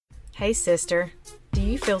Hey sister, do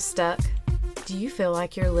you feel stuck? Do you feel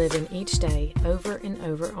like you're living each day over and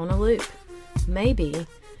over on a loop? Maybe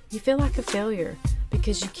you feel like a failure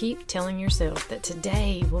because you keep telling yourself that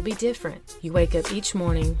today will be different. You wake up each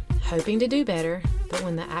morning hoping to do better, but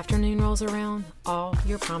when the afternoon rolls around, all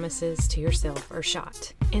your promises to yourself are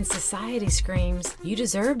shot. And society screams, you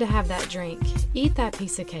deserve to have that drink, eat that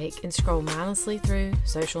piece of cake, and scroll mindlessly through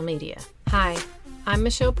social media. Hi, I'm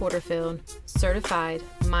Michelle Porterfield, certified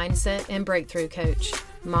mindset and breakthrough coach,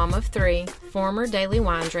 mom of 3, former daily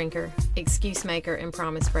wine drinker, excuse maker, and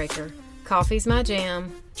promise breaker. Coffee's my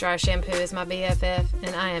jam, dry shampoo is my BFF,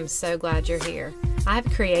 and I am so glad you're here. I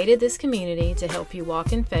have created this community to help you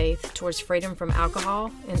walk in faith towards freedom from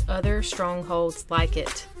alcohol and other strongholds like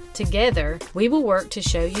it. Together, we will work to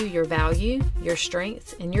show you your value, your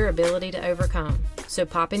strength, and your ability to overcome. So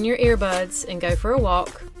pop in your earbuds and go for a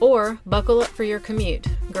walk, or buckle up for your commute.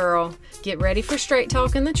 Girl, get ready for straight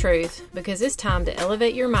talk and the truth, because it's time to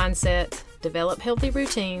elevate your mindset, develop healthy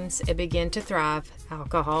routines, and begin to thrive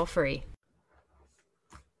alcohol-free.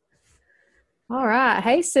 All right.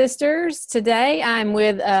 Hey, sisters. Today I'm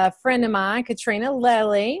with a friend of mine, Katrina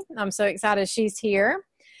Lely. I'm so excited she's here.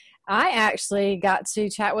 I actually got to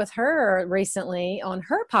chat with her recently on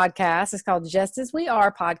her podcast. It's called Just As We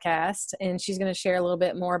Are podcast, and she's going to share a little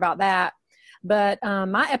bit more about that. But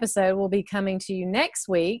my episode will be coming to you next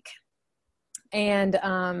week, and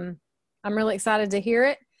I'm really excited to hear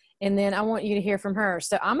it. And then I want you to hear from her.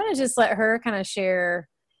 So I'm going to just let her kind of share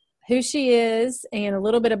who she is and a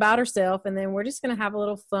little bit about herself, and then we're just going to have a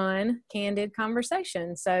little fun, candid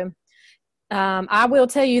conversation. So I will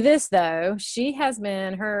tell you this, though. She has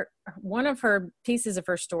been one of her pieces of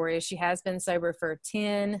her story is she has been sober for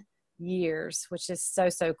 10 years, which is so,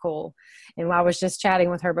 so cool. And I was just chatting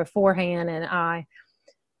with her beforehand, and I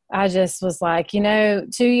just was like, 2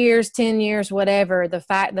 years, 10 years, whatever, the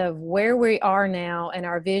fact of where we are now and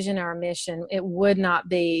our vision, our mission, it would not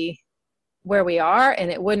be where we are,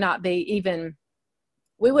 and it would not be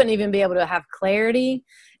we wouldn't even be able to have clarity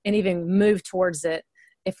and even move towards it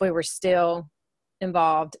if we were still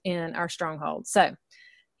involved in our stronghold. So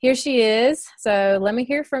here she is. So let me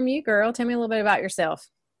hear from you, girl. Tell me a little bit about yourself.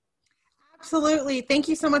 Absolutely. Thank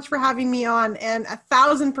you so much for having me on. And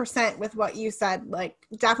 1,000% with what you said,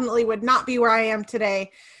 definitely would not be where I am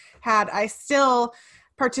today had I still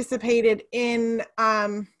participated in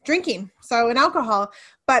drinking, so in alcohol.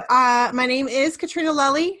 But my name is Katrina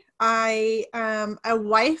Lely. I am a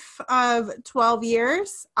wife of 12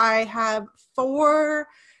 years. I have 4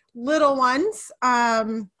 little ones.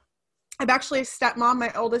 I'm actually a stepmom.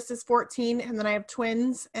 My oldest is 14, and then I have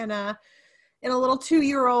twins and a little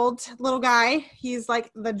 2-year-old little guy. He's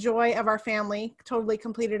like the joy of our family, totally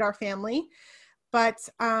completed our family. But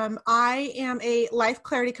I am a life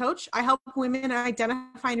clarity coach. I help women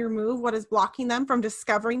identify and remove what is blocking them from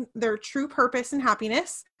discovering their true purpose and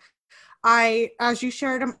happiness. As you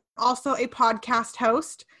shared, I'm also a podcast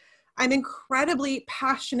host. I'm incredibly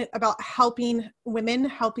passionate about helping women,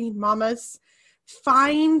 helping mamas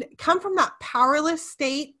come from that powerless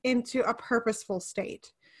state into a purposeful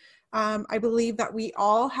state. I believe that we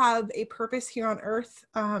all have a purpose here on earth,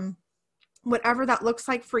 whatever that looks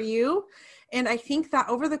like for you. And I think that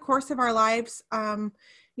over the course of our lives,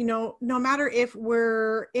 no matter if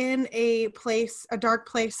we're in a dark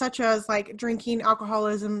place, such as like drinking,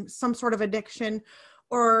 alcoholism, some sort of addiction,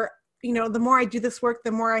 or, the more I do this work,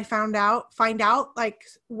 the more I find out, like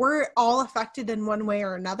we're all affected in one way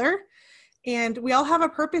or another. And we all have a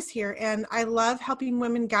purpose here. And I love helping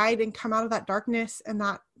women guide and come out of that darkness and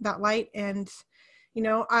that light. And,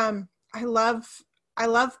 I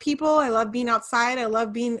love people. I love being outside. I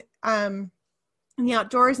love being in the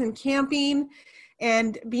outdoors and camping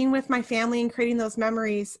and being with my family and creating those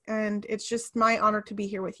memories. And it's just my honor to be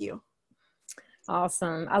here with you.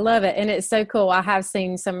 Awesome. I love it. And it's so cool. I have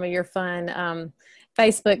seen some of your fun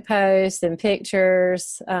Facebook posts and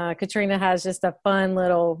pictures. Katrina has just a fun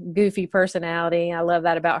little goofy personality. I love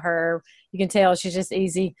that about her. You can tell she's just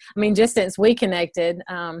easy. I mean, just since we connected,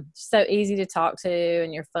 so easy to talk to,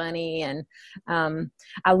 and you're funny. And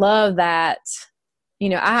I love that, we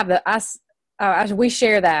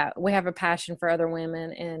share that. We have a passion for other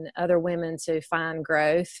women and other women to find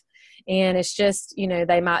growth. And it's just,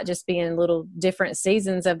 they might just be in little different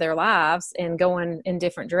seasons of their lives and going in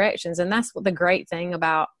different directions. And that's what the great thing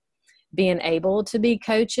about being able to be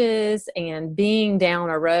coaches and being down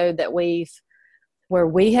a road that where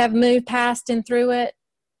we have moved past and through it.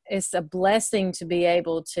 It's a blessing to be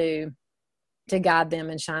able to guide them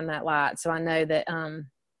and shine that light. So I know that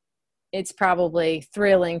it's probably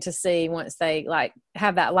thrilling to see once they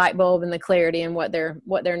have that light bulb and the clarity and what their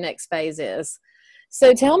next phase is.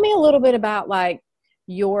 So tell me a little bit about like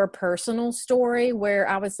your personal story, where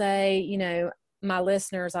I would say, you know, my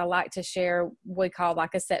listeners, I like to share what we call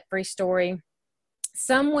like a set free story.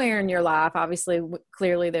 Somewhere in your life, obviously,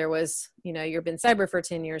 clearly there was, you know, you've been sober for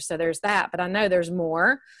 10 years. So there's that, but I know there's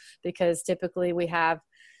more, because typically we have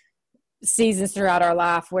seasons throughout our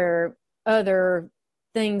life where other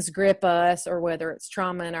things grip us, or whether it's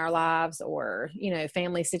trauma in our lives or, you know,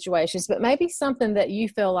 family situations, but maybe something that you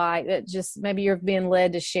feel like that just maybe you're being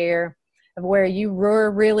led to share, of where you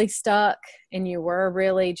were really stuck and you were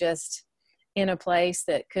really just in a place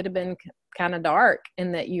that could have been kind of dark,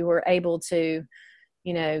 and that you were able to,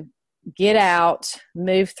 you know, get out,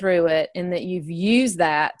 move through it, and that you've used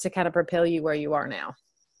that to kind of propel you where you are now.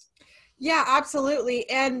 Yeah, absolutely.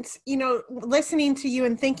 And, you know, listening to you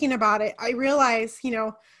and thinking about it, I realize, you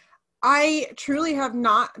know, I truly have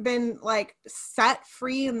not been like set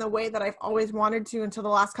free in the way that I've always wanted to until the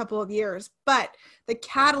last couple of years. But the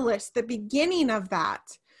catalyst, the beginning of that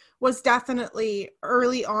was definitely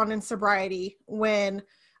early on in sobriety, when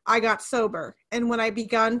I got sober and when I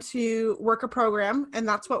begun to work a program, and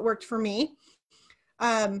that's what worked for me.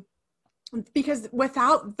 Because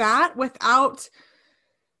without that, without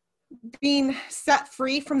being set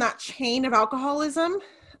free from that chain of alcoholism,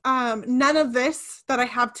 none of this that I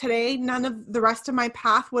have today, none of the rest of my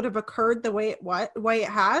path would have occurred the way it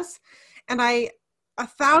has. And I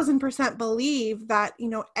 1,000% believe that, you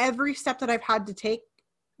know, every step that I've had to take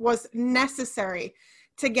was necessary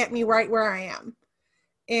to get me right where I am.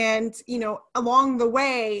 And, you know, along the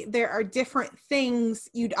way, there are different things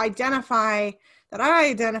you'd identify that I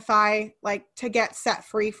identify, like, to get set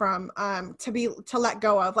free from, to let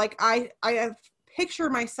go of. Like, I have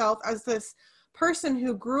pictured myself as this person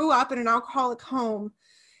who grew up in an alcoholic home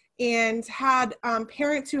and had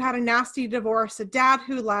parents who had a nasty divorce, a dad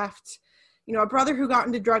who left, you know, a brother who got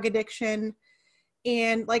into drug addiction,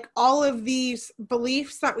 and like all of these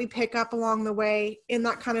beliefs that we pick up along the way in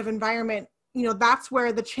that kind of environment. You know, that's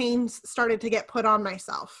where the chains started to get put on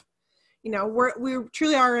myself. You know, we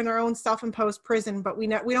truly are in our own self-imposed prison, but we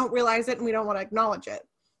don't realize it, and we don't want to acknowledge it.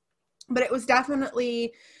 But it was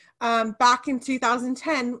definitely back in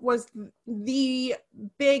 2010 was the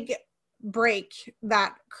big break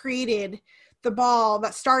that created the ball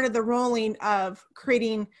that started the rolling of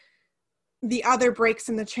creating the other breaks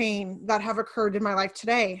in the chain that have occurred in my life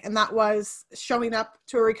today. And that was showing up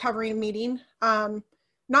to a recovery meeting,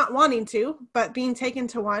 not wanting to, but being taken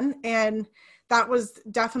to one. And that was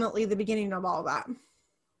definitely the beginning of all that.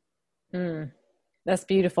 That's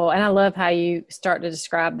beautiful. And I love how you start to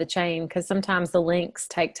describe the chain, because sometimes the links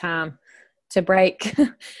take time to break.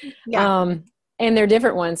 Yeah. And they're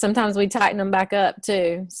different ones. Sometimes we tighten them back up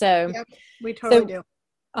too. So yep, we totally do.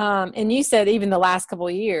 And you said even the last couple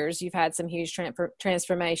of years, you've had some huge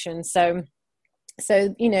transformation. So,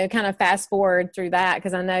 you know, kind of fast forward through that,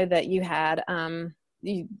 because I know that you had,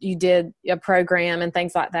 you did a program and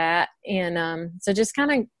things like that. And so just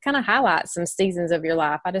kind of highlight some seasons of your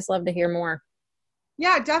life. I just love to hear more.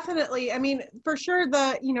 Yeah, definitely. I mean, for sure,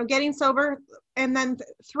 you know, getting sober, and then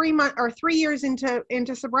 3 years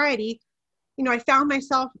into sobriety, you know, I found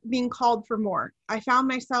myself being called for more. I found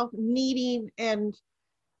myself needing and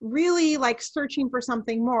really like searching for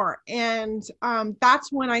something more. And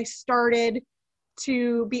that's when I started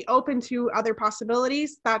to be open to other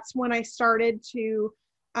possibilities. That's when I started to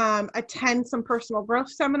attend some personal growth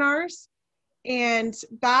seminars. And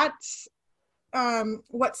that's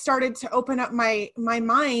what started to open up my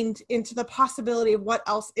mind into the possibility of what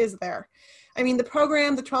else is there. I mean, the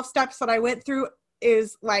program, the 12 steps that I went through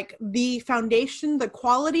is like the foundation, the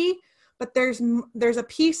quality, but there's a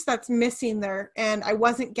piece that's missing there, and I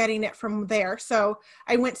wasn't getting it from there. So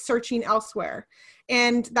I went searching elsewhere.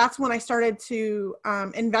 And that's when I started to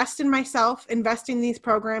invest in myself, invest in these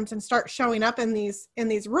programs, and start showing up in these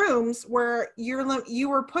rooms where you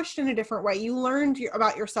were pushed in a different way. You learned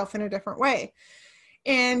about yourself in a different way.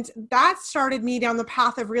 And that started me down the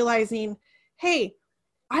path of realizing, hey,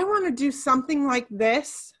 I want to do something like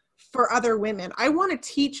this for other women. I want to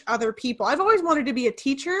teach other people. I've always wanted to be a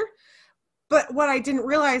teacher, but what I didn't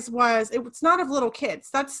realize was it's not of little kids.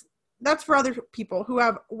 That's for other people who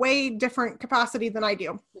have way different capacity than I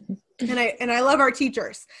do. And I love our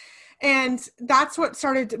teachers. And that's what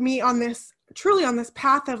started me on this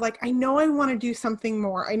path of like, I know I want to do something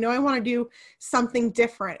more. I know I want to do something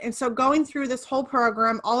different. And so going through this whole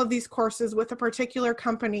program, all of these courses with a particular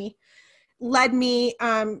company led me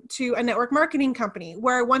to a network marketing company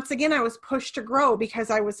where once again, I was pushed to grow because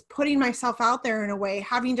I was putting myself out there in a way,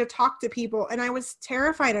 having to talk to people. And I was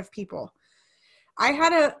terrified of people. I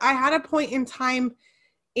had a point in time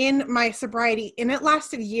in my sobriety, and it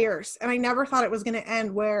lasted years, and I never thought it was going to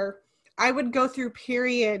end, where I would go through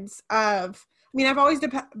periods of, I mean, I've always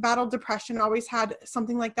battled depression, always had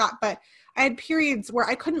something like that, but I had periods where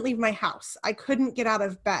I couldn't leave my house. I couldn't get out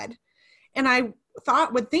of bed. And I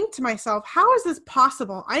would think to myself, how is this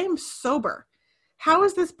possible? I am sober. How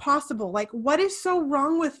is this possible? Like, what is so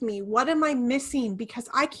wrong with me? What am I missing? Because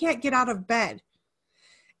I can't get out of bed.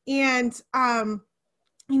 And,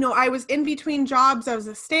 I was in between jobs. I was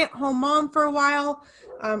a stay-at-home mom for a while.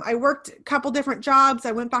 I worked a couple different jobs.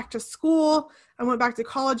 I went back to school. I went back to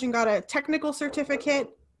college and got a technical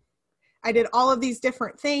certificate. I did all of these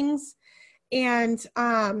different things. And,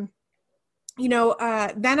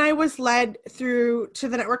 then I was led through to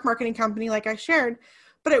the network marketing company, like I shared,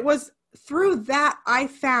 but it was through that I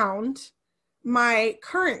found my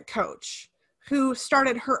current coach, who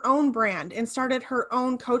started her own brand and started her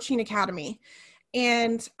own coaching academy.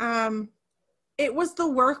 And it was the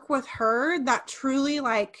work with her that truly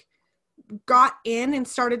got in and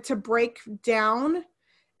started to break down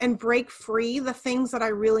and break free the things that I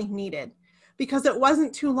really needed, because it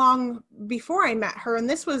wasn't too long before I met her. And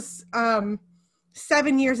this was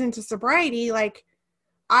 7 years into sobriety.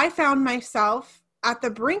 I found myself at the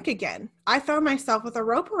brink again. I found myself with a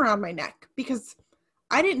rope around my neck because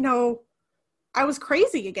I didn't know I was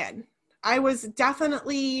crazy again. I was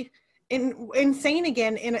definitely insane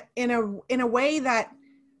again in a way that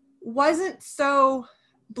wasn't so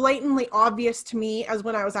blatantly obvious to me as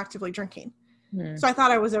when I was actively drinking. So I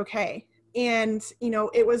thought I was okay. And,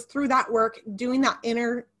 it was through that work, doing the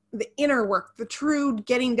inner work, the true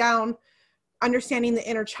getting down, understanding the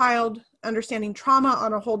inner child, understanding trauma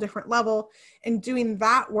on a whole different level, and doing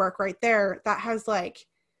that work right there that has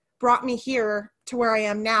brought me here to where I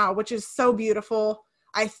am now, which is so beautiful.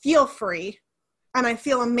 I feel free and I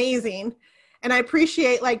feel amazing. And I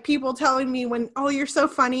appreciate people telling me when, oh, you're so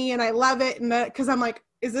funny, and I love it. And because I'm like,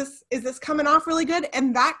 is this coming off really good?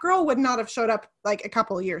 And that girl would not have showed up a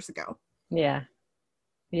couple of years ago. Yeah.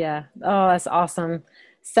 Yeah. Oh, that's awesome.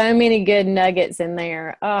 So many good nuggets in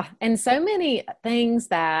there. And so many things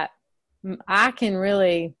that I can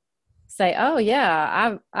really say, oh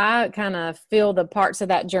yeah, I kind of feel the parts of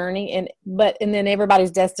that journey, and then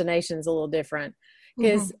everybody's destination is a little different,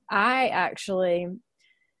 because I actually,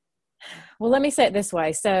 well, let me say it this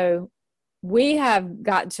way. So we have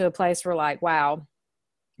gotten to a place where wow,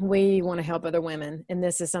 we want to help other women, and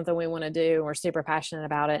this is something we want to do. We're super passionate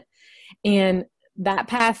about it. And that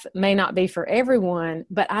path may not be for everyone,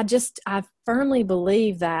 but I firmly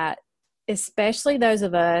believe that, especially those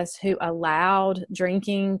of us who allowed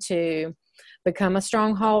drinking to become a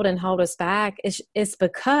stronghold and hold us back, it's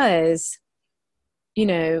because,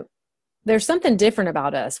 there's something different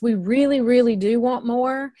about us. We really, really do want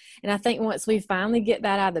more. And I think once we finally get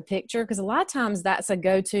that out of the picture, because a lot of times that's a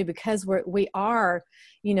go-to, because we are,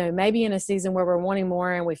 maybe in a season where we're wanting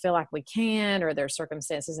more and we feel like we can, or there's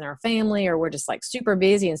circumstances in our family, or we're just super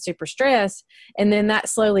busy and super stressed. And then that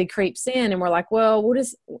slowly creeps in, and we're like, well,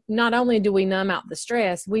 not only do we numb out the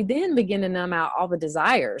stress, we then begin to numb out all the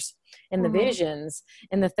desires and the visions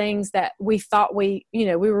and the things that we thought we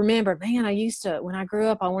remember, man, I used to, when I grew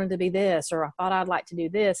up, I wanted to be this, or I thought I'd like to do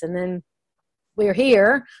this. And then we're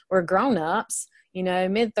grown-ups,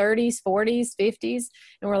 mid-30s, 40s, 50s,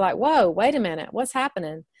 and we're like, whoa, wait a minute, what's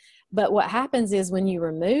happening? But what happens is when you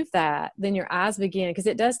remove that, then your eyes begin, because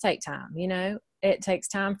it does take time, it takes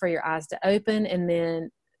time for your eyes to open, and then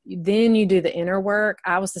you do the inner work.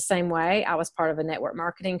 I was the same way. I was part of a network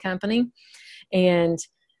marketing company, and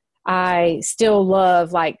I still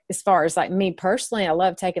love, as far as me personally, I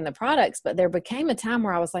love taking the products, but there became a time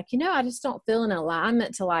where I was like, I just don't feel in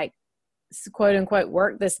alignment to quote unquote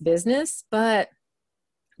work this business. But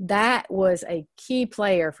that was a key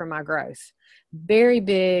player for my growth. Very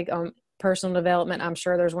big on personal development. I'm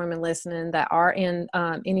sure there's women listening that are in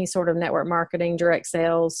any sort of network marketing, direct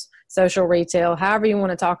sales, social retail, however you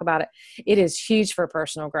want to talk about it. It is huge for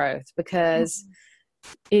personal growth, because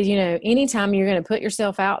anytime you're going to put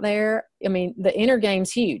yourself out there, I mean, the inner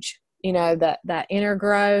game's huge, that inner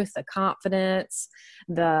growth, the confidence,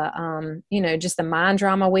 the, just the mind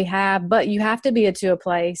drama we have, but you have to be to a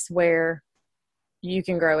place where you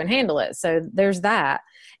can grow and handle it. So there's that.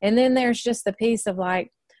 And then there's just the piece of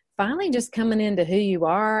finally just coming into who you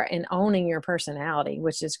are and owning your personality,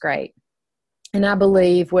 which is great. And I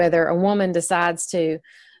believe whether a woman decides to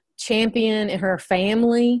champion her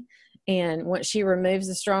family, and once she removes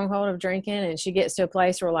the stronghold of drinking and she gets to a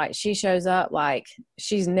place where she shows up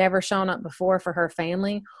she's never shown up before for her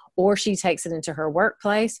family, or she takes it into her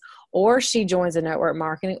workplace, or she joins a network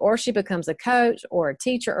marketing, or she becomes a coach or a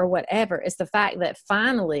teacher or whatever. It's the fact that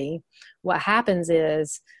finally what happens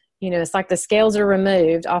is, it's like the scales are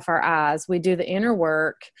removed off our eyes. We do the inner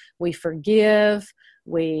work. We forgive.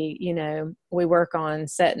 We work on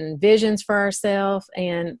setting visions for ourselves,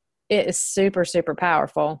 and it is super, super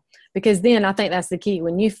powerful, because then I think that's the key.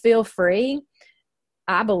 When you feel free,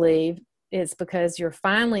 I believe it's because you're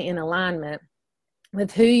finally in alignment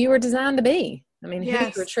with who you were designed to be. I mean, who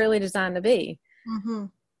you were truly designed to be. Mm-hmm.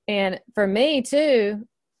 And for me too,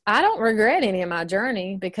 I don't regret any of my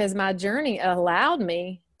journey, because my journey allowed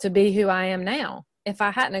me to be who I am now. If I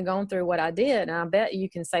hadn't have gone through what I did, and I bet you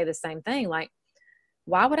can say the same thing, like,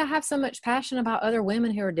 why would I have so much passion about other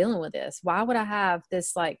women who are dealing with this? Why would I have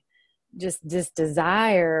this, like, just this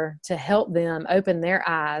desire to help them open their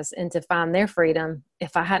eyes and to find their freedom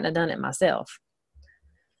if I hadn't have done it myself?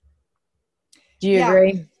 Do you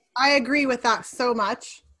agree? I agree with that so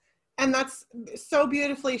much. And that's so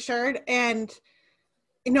beautifully shared. And,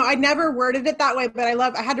 I never worded it that way, but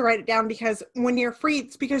I had to write it down, because when you're free,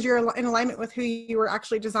 it's because you're in alignment with who you were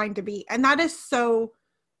actually designed to be. And that is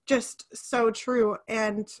just so true.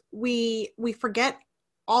 And we forget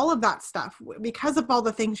all of that stuff because of all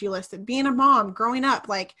the things you listed. Being a mom, growing up,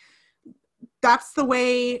 like, that's the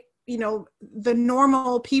way, the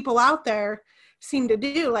normal people out there seem to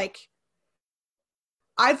do. Like,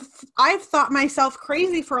 I've thought myself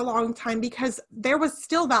crazy for a long time, because there was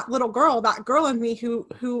still that girl in me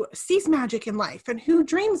who sees magic in life and who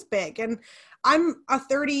dreams big. And I'm a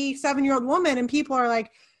 37-year-old woman, and people are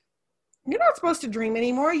like, you're not supposed to dream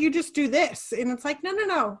anymore. You just do this. And it's like,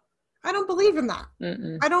 no. I don't believe in that.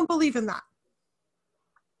 Mm-mm. I don't believe in that.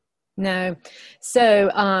 No.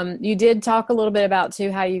 So you did talk a little bit about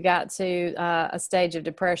too how you got to a stage of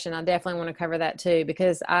depression. I definitely want to cover that too,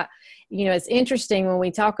 because it's interesting when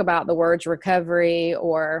we talk about the words recovery,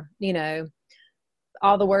 or,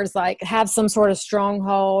 all the words like have some sort of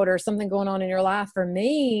stronghold or something going on in your life. For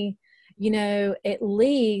me, at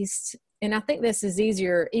least, and I think this is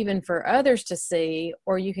easier even for others to see,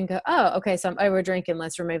 or you can go, oh, okay, so I'm over drinking.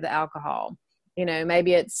 Let's remove the alcohol.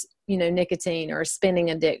 Maybe it's, nicotine or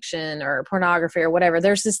spending addiction or pornography or whatever.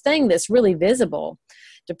 There's this thing that's really visible.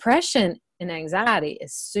 Depression and anxiety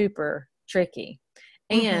is super tricky,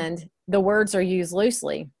 and the words are used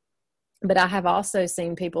loosely. But I have also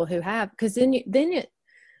seen people who have, because then you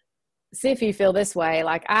see if you feel this way.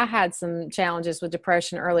 Like, I had some challenges with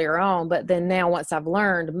depression earlier on, but then now, once I've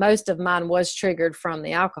learned, most of mine was triggered from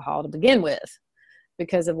the alcohol to begin with,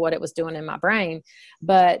 because of what it was doing in my brain.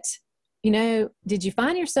 But did you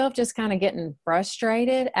find yourself just kind of getting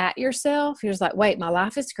frustrated at yourself? You're just like, wait, my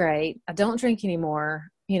life is great. I don't drink anymore,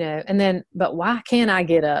 and then, but why can't I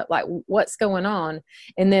get up? Like, what's going on?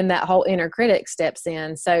 And then that whole inner critic steps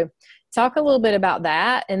in. So talk a little bit about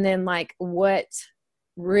that. And then, like, what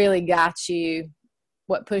really got you,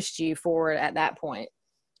 what pushed you forward at that point?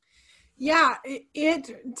 Yeah,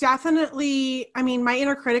 it definitely, my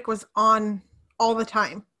inner critic was on all the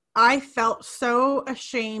time. I felt so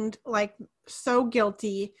ashamed, like, so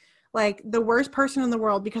guilty, like the worst person in the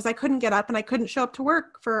world, because I couldn't get up and I couldn't show up to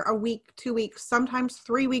work for a week, 2 weeks, sometimes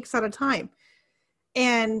 3 weeks at a time.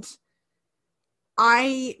 And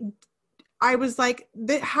I was like,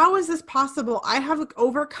 how is this possible? I have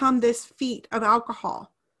overcome this feat of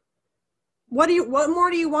alcohol. What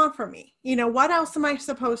more do you want from me? What else am I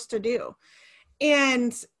supposed to do?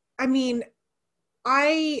 And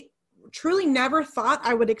I truly never thought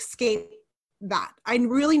I would escape that. I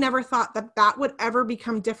really never thought that would ever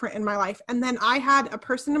become different in my life. And then I had a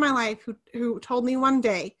person in my life who told me one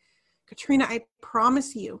day, Katrina, I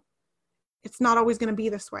promise you, it's not always going to be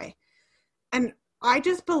this way. And I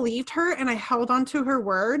just believed her, and I held on to her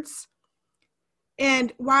words.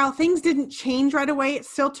 And while things didn't change right away, it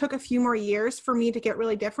still took a few more years for me to get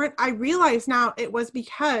really different. I realize now it was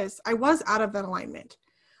because I was out of that alignment.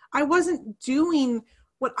 I wasn't doing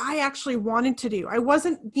what I actually wanted to do. I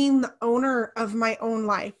wasn't being the owner of my own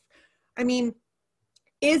life.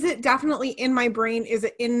 Is it definitely in my brain? Is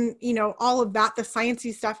it in, all of that, the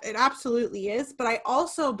sciencey stuff? It absolutely is. But I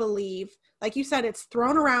also believe, like you said, it's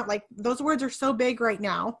thrown around, like those words are so big right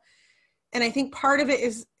now. And I think part of it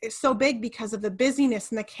is so big because of the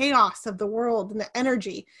busyness and the chaos of the world and the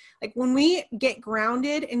energy. Like, when we get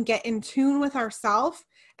grounded and get in tune with ourselves,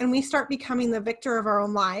 and we start becoming the victor of our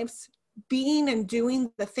own lives, being and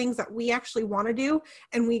doing the things that we actually want to do,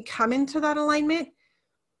 and we come into that alignment,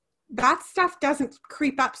 that stuff doesn't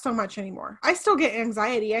creep up so much anymore. I still get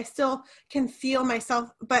anxiety. I still can feel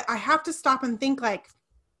myself, but I have to stop and think, like,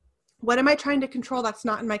 what am I trying to control that's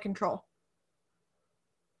not in my control?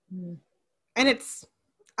 And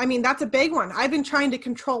I mean, that's a big one. I've been trying to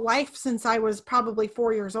control life since I was probably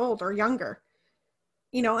 4 years old or younger,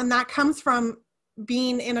 and that comes from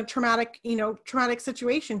being in a traumatic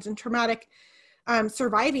situations and traumatic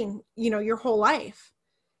surviving, your whole life.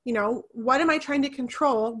 What am I trying to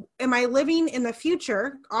control? Am I living in the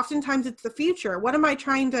future? Oftentimes it's the future. What am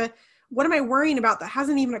I worrying about that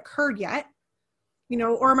hasn't even occurred yet?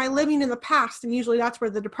 Or am I living in the past? And usually that's where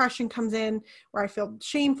the depression comes in, where I feel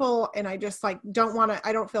shameful and I just I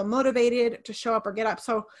don't feel motivated to show up or get up.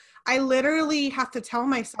 So I literally have to tell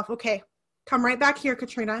myself, okay, come right back here,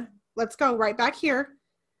 Katrina. Let's go right back here.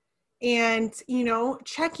 And,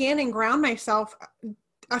 check in and ground myself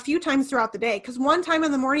a few times throughout the day. Because one time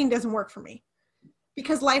in the morning doesn't work for me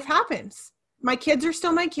because life happens. My kids are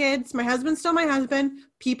still my kids. My husband's still my husband.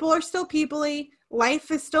 People are still people-y.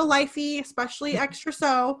 Life is still lifey, especially extra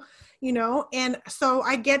so, and so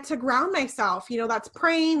I get to ground myself. That's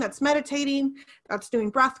praying, that's meditating, that's doing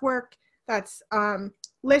breath work, that's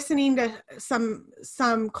listening to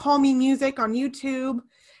some calming music on YouTube,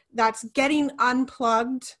 that's getting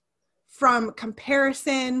unplugged from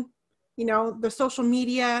comparison, the social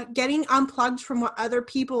media, getting unplugged from what other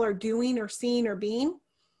people are doing or seeing or being,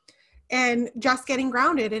 and just getting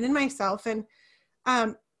grounded and in myself. And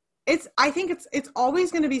I think it's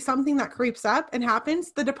always going to be something that creeps up and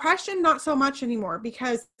happens. The depression, not so much anymore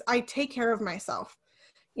because I take care of myself.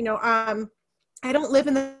 I don't live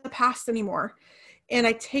in the past anymore and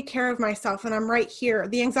I take care of myself and I'm right here.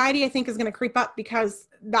 The anxiety I think is going to creep up because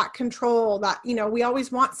that control that, we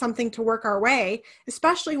always want something to work our way,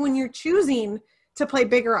 especially when you're choosing to play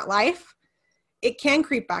bigger at life, it can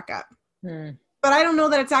creep back up. But I don't know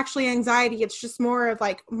that it's actually anxiety. It's just more of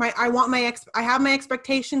I have my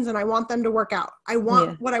expectations and I want them to work out. I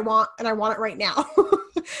want what I want and I want it right now.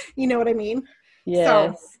 You know what I mean? Yes.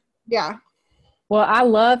 So, yeah. Well, I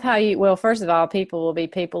love how first of all, people will be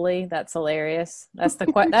people-y. That's hilarious. That's the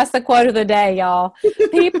quote of the day, y'all.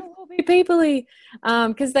 People will be people-y.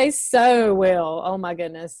 Cause they so will. Oh my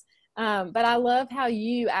goodness. But I love how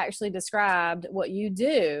you actually described what you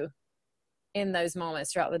do in those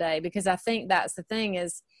moments throughout the day, because I think that's the thing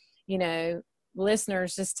is,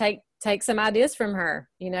 listeners just take some ideas from her.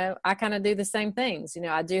 I kind of do the same things.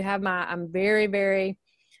 I do have I'm very, very,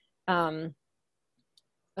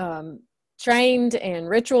 trained and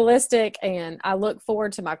ritualistic, and I look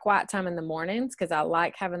forward to my quiet time in the mornings because I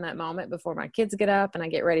like having that moment before my kids get up and I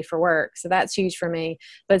get ready for work. So that's huge for me.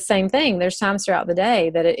 But same thing, there's times throughout the day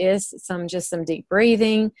that it is some deep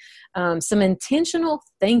breathing, some intentional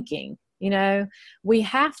thinking. We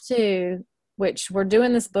have to, which we're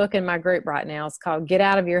doing this book in my group right now. It's called Get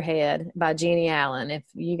Out of Your Head by Jeannie Allen. If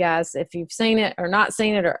you've seen it or not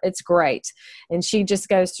seen it, it's great. And she just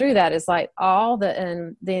goes through that. It's like all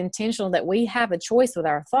the intentional that we have a choice with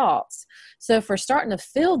our thoughts. So if we're starting to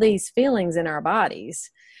feel these feelings in our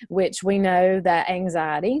bodies, which we know that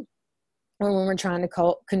anxiety, or when we're trying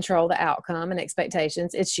to control the outcome and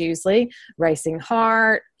expectations, it's usually racing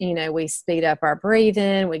heart. We speed up our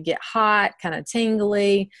breathing. We get hot, kind of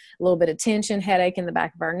tingly, a little bit of tension, headache in the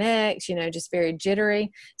back of our necks, just very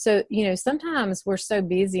jittery. So, sometimes we're so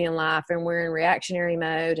busy in life and we're in reactionary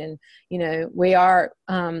mode and, we are,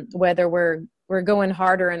 whether we're going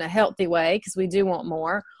harder in a healthy way because we do want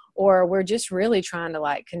more, or we're just really trying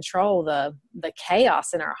to control the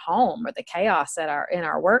chaos in our home or the chaos in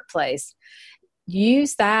our workplace.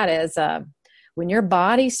 Use that as when your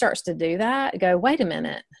body starts to do that, go, wait a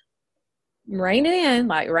minute, rein it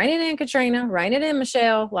in, Katrina, rein it in,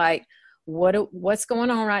 Michelle, what's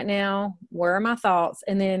going on right now? Where are my thoughts?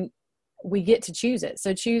 And then we get to choose it.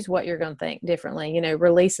 So choose what you're going to think differently,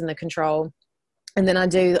 releasing the control. And then I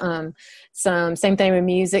do same thing with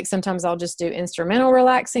music. Sometimes I'll just do instrumental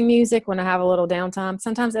relaxing music when I have a little downtime.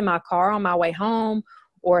 Sometimes in my car on my way home,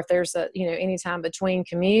 or if there's any time between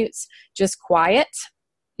commutes, just quiet.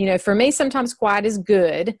 For me, sometimes quiet is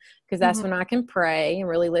good because that's when I can pray and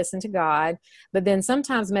really listen to God. But then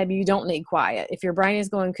sometimes maybe you don't need quiet. If your brain is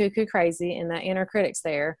going cuckoo crazy and that inner critic's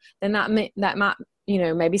there, then that might,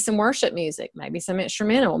 maybe some worship music, maybe some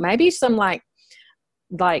instrumental, maybe some like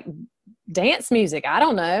dance music. I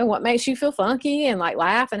don't know what makes you feel funky and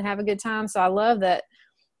laugh and have a good time. So I love that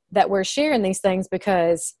we're sharing these things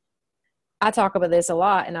because I talk about this a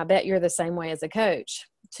lot, and I bet you're the same way as a coach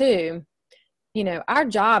too. Our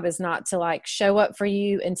job is not to show up for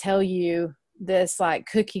you and tell you this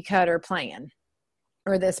cookie cutter plan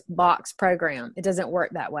or this box program. It doesn't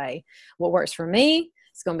work that way. What works for me,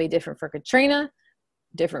 it's going to be different for Katrina,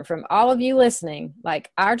 different from all of you listening.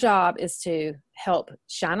 Our job is to help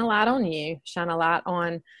shine a light on you, shine a light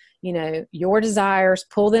on, your desires,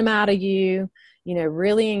 pull them out of you,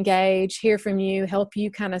 really engage, hear from you, help you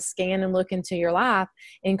kind of scan and look into your life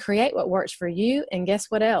and create what works for you. And guess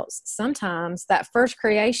what else? Sometimes that first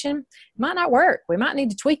creation might not work. We might need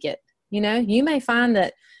to tweak it. You may find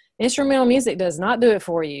that instrumental music does not do it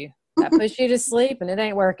for you. That puts you to sleep and it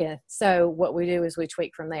ain't working. So what we do is we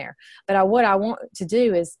tweak from there. But what I want to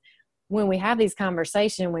do is when we have these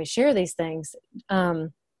conversations, we share these things,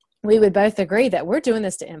 we would both agree that we're doing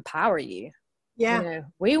this to empower you. Yeah.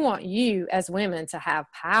 We want you as women to have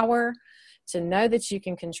power, to know that you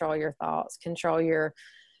can control your thoughts, control your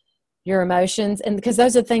emotions, and because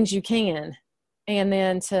those are things you can, and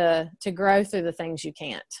then to grow through the things you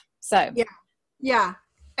can't. So yeah.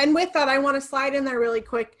 And with that, I want to slide in there really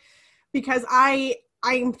quick because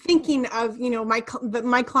I'm thinking of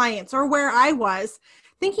my clients or where I was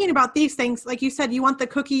thinking about these things. Like you said, you want the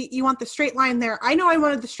cookie, you want the straight line there. I know I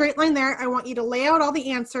wanted the straight line there. I want you to lay out all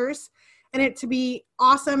the answers and it to be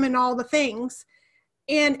awesome and all the things.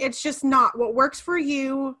 And it's just not. What works for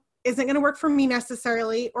you isn't going to work for me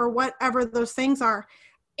necessarily, or whatever those things are.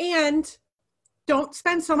 And don't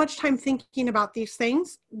spend so much time thinking about these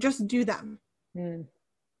things. Just do them.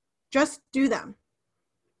 Just do them.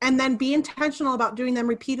 And then be intentional about doing them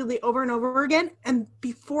repeatedly over and over again. And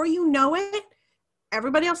before you know it,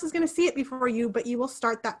 everybody else is going to see it before you, but you will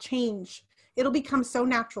start that change. It'll become so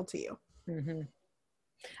natural to you. Mm-hmm.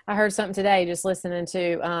 I heard something today just listening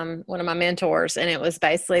to one of my mentors, and it was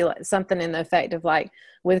basically something in the effect of like,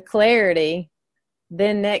 with clarity,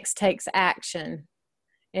 then next takes action,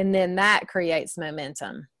 and then that creates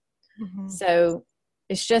momentum. Mm-hmm. So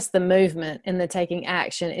it's just the movement and the taking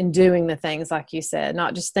action and doing the things like you said,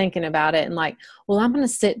 not just thinking about it and like, well, I'm going to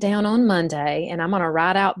sit down on Monday and I'm going to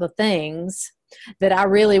write out the things that I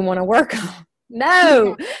really want to work on.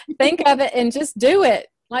 No, think of it and just do it.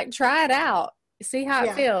 Like, try it out. See how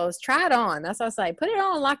it feels. Try it on. That's what I say. Put it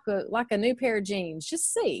on like a new pair of jeans.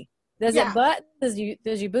 Just see. Does it button?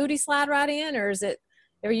 Does your booty slide right in, or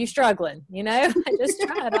are you struggling? Just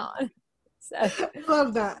try it on. So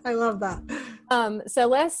I love that. So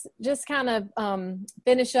let's just kind of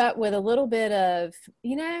finish up with a little bit of,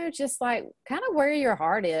 just like kind of where your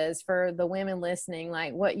heart is for the women listening,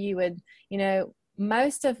 like what you would,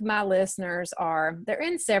 most of my listeners they're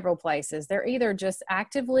in several places. They're either just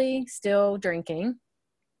actively still drinking,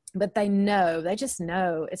 but they just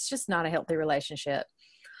know it's just not a healthy relationship,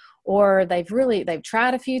 or they've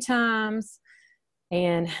tried a few times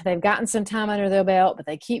and they've gotten some time under their belt, but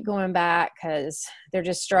they keep going back because they're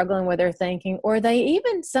just struggling with their thinking. Or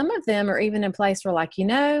some of them are even in a place where like,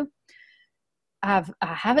 I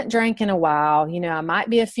haven't drank in a while, I might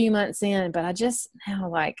be a few months in, but I just now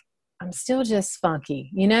like, I'm still just funky.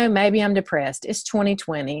 Maybe I'm depressed. It's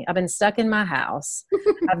 2020. I've been stuck in my house.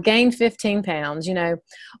 I've gained 15 pounds.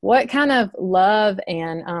 What kind of love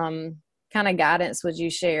and kind of guidance would you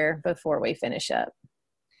share before we finish up?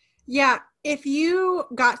 Yeah. If you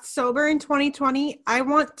got sober in 2020, I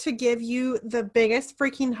want to give you the biggest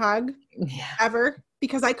freaking hug ever,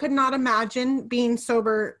 because I could not imagine being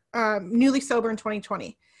sober, newly sober in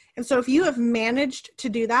 2020. And so if you have managed to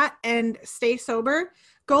do that and stay sober,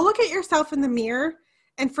 go look at yourself in the mirror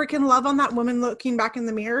and freaking love on that woman looking back in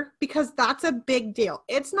the mirror, because that's a big deal.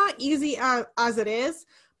 It's not easy as it is,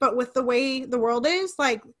 but with the way the world is,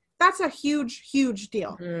 like, that's a huge, huge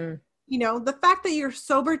deal. Mm-hmm. The fact that you're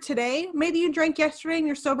sober today, maybe you drank yesterday and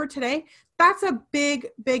you're sober today, that's a big,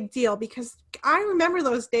 big deal, because I remember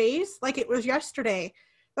those days like it was yesterday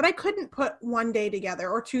that I couldn't put one day together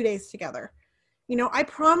or 2 days together. I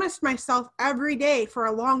promised myself every day for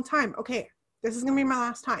a long time, okay, this is going to be my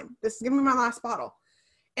last time. This is going to be my last bottle.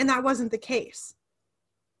 And that wasn't the case.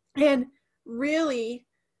 And really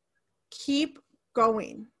keep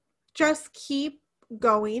going. Just keep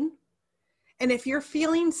going. And if you're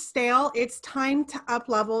feeling stale, it's time to up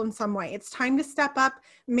level in some way. It's time to step up.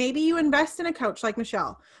 Maybe you invest in a coach like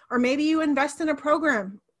Michelle, or maybe you invest in a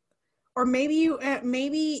program, or maybe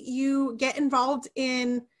you get involved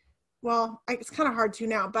in, well, it's kind of hard to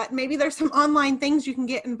now, but maybe there's some online things you can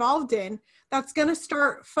get involved in that's going to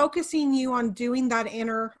start focusing you on doing that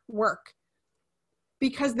inner work.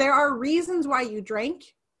 Because there are reasons why you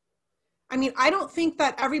drank. I mean, I don't think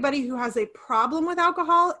that everybody who has a problem with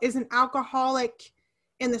alcohol is an alcoholic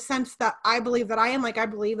in the sense that I believe that I am. Like, I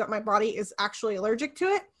believe that my body is actually allergic to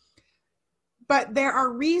it. But there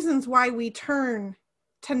are reasons why we turn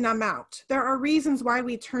to numb out. There are reasons why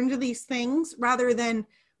we turn to these things rather than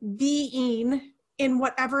being in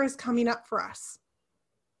whatever is coming up for us.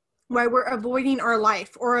 Why we're avoiding our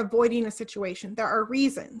life or avoiding a situation. There are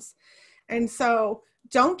reasons. And so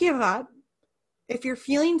don't give up. If you're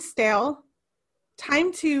feeling stale,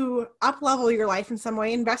 time to up level your life in some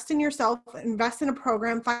way. Invest in yourself, invest in a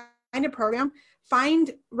program, find a program,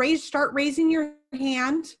 start raising your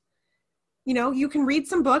hand. You know, you can read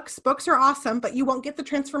some books. Books are awesome, but you won't get the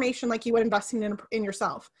transformation like you would investing in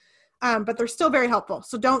yourself. But they're still very helpful.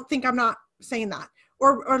 So don't think I'm not saying that.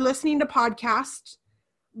 Or listening to podcasts.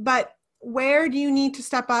 But where do you need to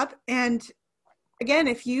step up? And again,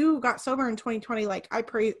 if you got sober in 2020, like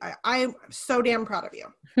I'm so damn proud of you.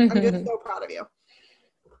 I'm just so proud of you.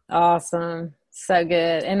 Awesome. So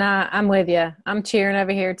good. And I'm with you. I'm cheering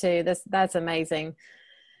over here too. That's amazing.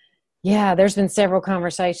 Yeah. There's been several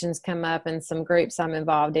conversations come up in some groups I'm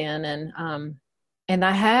involved in. And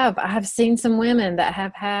I have seen some women that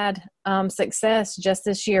have had success just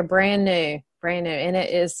this year, brand new. And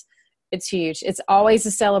it's huge. It's always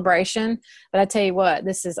a celebration, but I tell you what,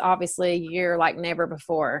 this is obviously a year like never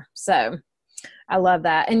before. So I love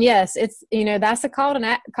that. And yes, it's, that's a call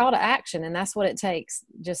to action, and that's what it takes.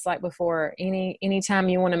 Just like before, anytime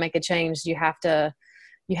you want to make a change, you have to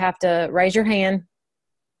raise your hand,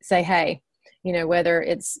 say, hey, whether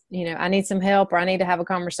it's, I need some help or I need to have a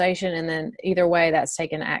conversation. And then either way, that's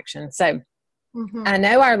taking action. So I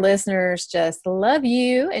know our listeners just love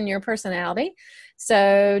you and your personality.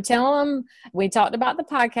 So tell them, we talked about the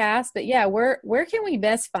podcast, but yeah, where can we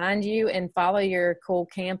best find you and follow your cool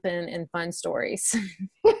camping and fun stories?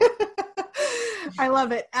 I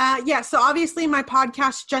love it. So obviously my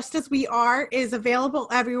podcast, Just As We Are, is available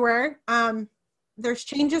everywhere. There's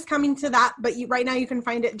changes coming to that, but right now you can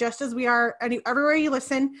find it Just As We Are everywhere you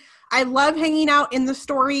listen. I love hanging out in the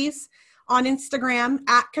stories on Instagram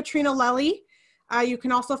at Katrina Lelly. You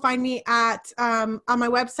can also find me on my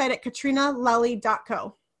website at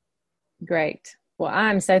katrinalelly.co. Great. Well,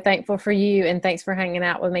 I'm so thankful for you, and thanks for hanging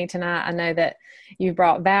out with me tonight. I know that you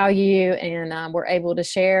brought value, and we're able to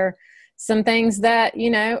share some things that,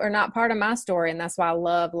 are not part of my story. And that's why I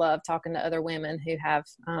love talking to other women who have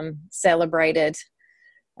celebrated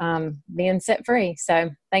being set free. So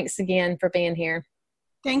thanks again for being here.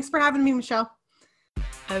 Thanks for having me, Michelle.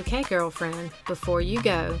 Okay, girlfriend, before you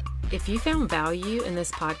go, if you found value in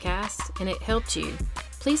this podcast and it helped you,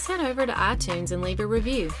 please head over to iTunes and leave a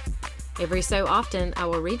review. Every so often, I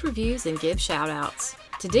will read reviews and give shout outs.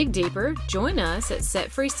 To dig deeper, join us at Set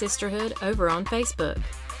Free Sisterhood over on Facebook.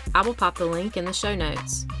 I will pop the link in the show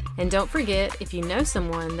notes. And don't forget, if you know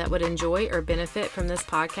someone that would enjoy or benefit from this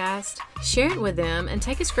podcast, share it with them and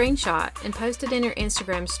take a screenshot and post it in your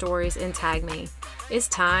Instagram stories and tag me. It's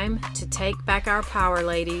time to take back our power,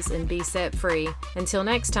 ladies, and be set free. Until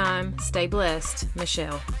next time, stay blessed.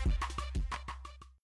 Michelle.